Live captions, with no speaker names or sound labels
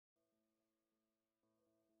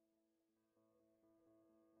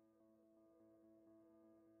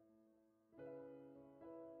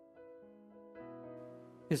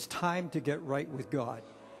It's time to get right with God.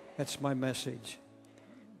 That's my message.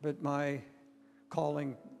 But my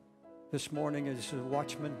calling this morning is a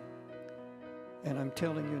watchman. And I'm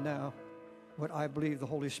telling you now what I believe the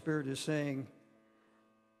Holy Spirit is saying.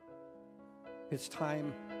 It's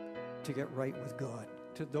time to get right with God.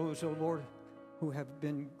 To those, oh Lord, who have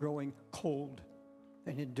been growing cold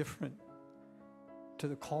and indifferent to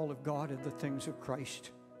the call of God and the things of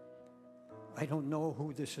Christ. I don't know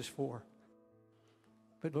who this is for.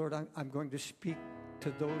 But Lord, I'm going to speak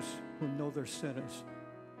to those who know they're sinners,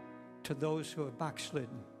 to those who are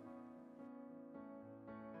backslidden.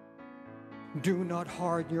 Do not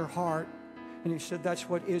harden your heart. And he said that's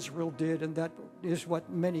what Israel did, and that is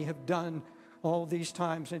what many have done all these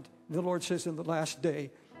times. And the Lord says in the last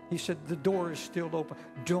day, he said the door is still open.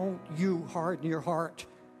 Don't you harden your heart.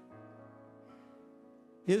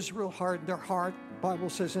 Israel hardened their heart, the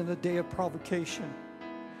Bible says, in a day of provocation,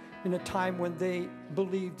 in a time when they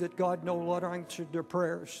believed that God no longer answered their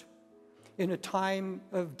prayers, in a time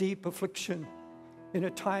of deep affliction, in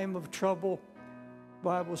a time of trouble. The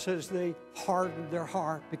Bible says they hardened their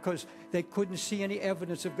heart because they couldn't see any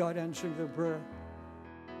evidence of God answering their prayer.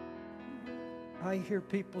 I hear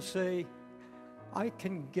people say, I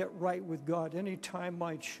can get right with God anytime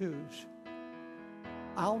I choose.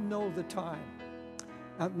 I'll know the time.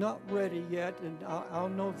 I'm not ready yet, and I'll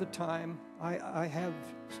know the time. I have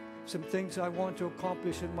some things I want to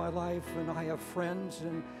accomplish in my life, and I have friends,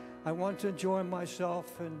 and I want to enjoy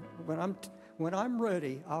myself. And when I'm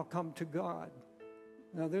ready, I'll come to God.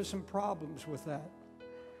 Now, there's some problems with that,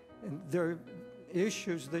 and there are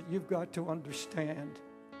issues that you've got to understand,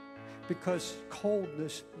 because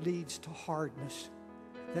coldness leads to hardness.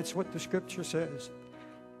 That's what the Scripture says.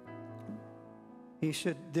 He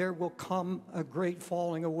said, there will come a great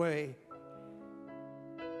falling away.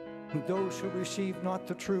 And those who receive not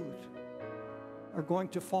the truth are going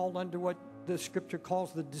to fall under what the Scripture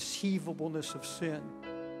calls the deceivableness of sin.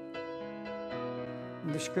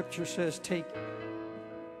 And the Scripture says,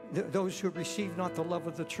 those who receive not the love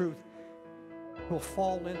of the truth will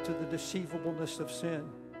fall into the deceivableness of sin.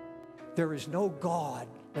 There is no God,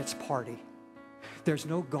 let's party. There's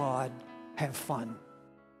no God, have fun.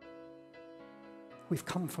 We've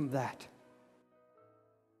come from that.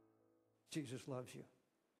 Jesus loves you.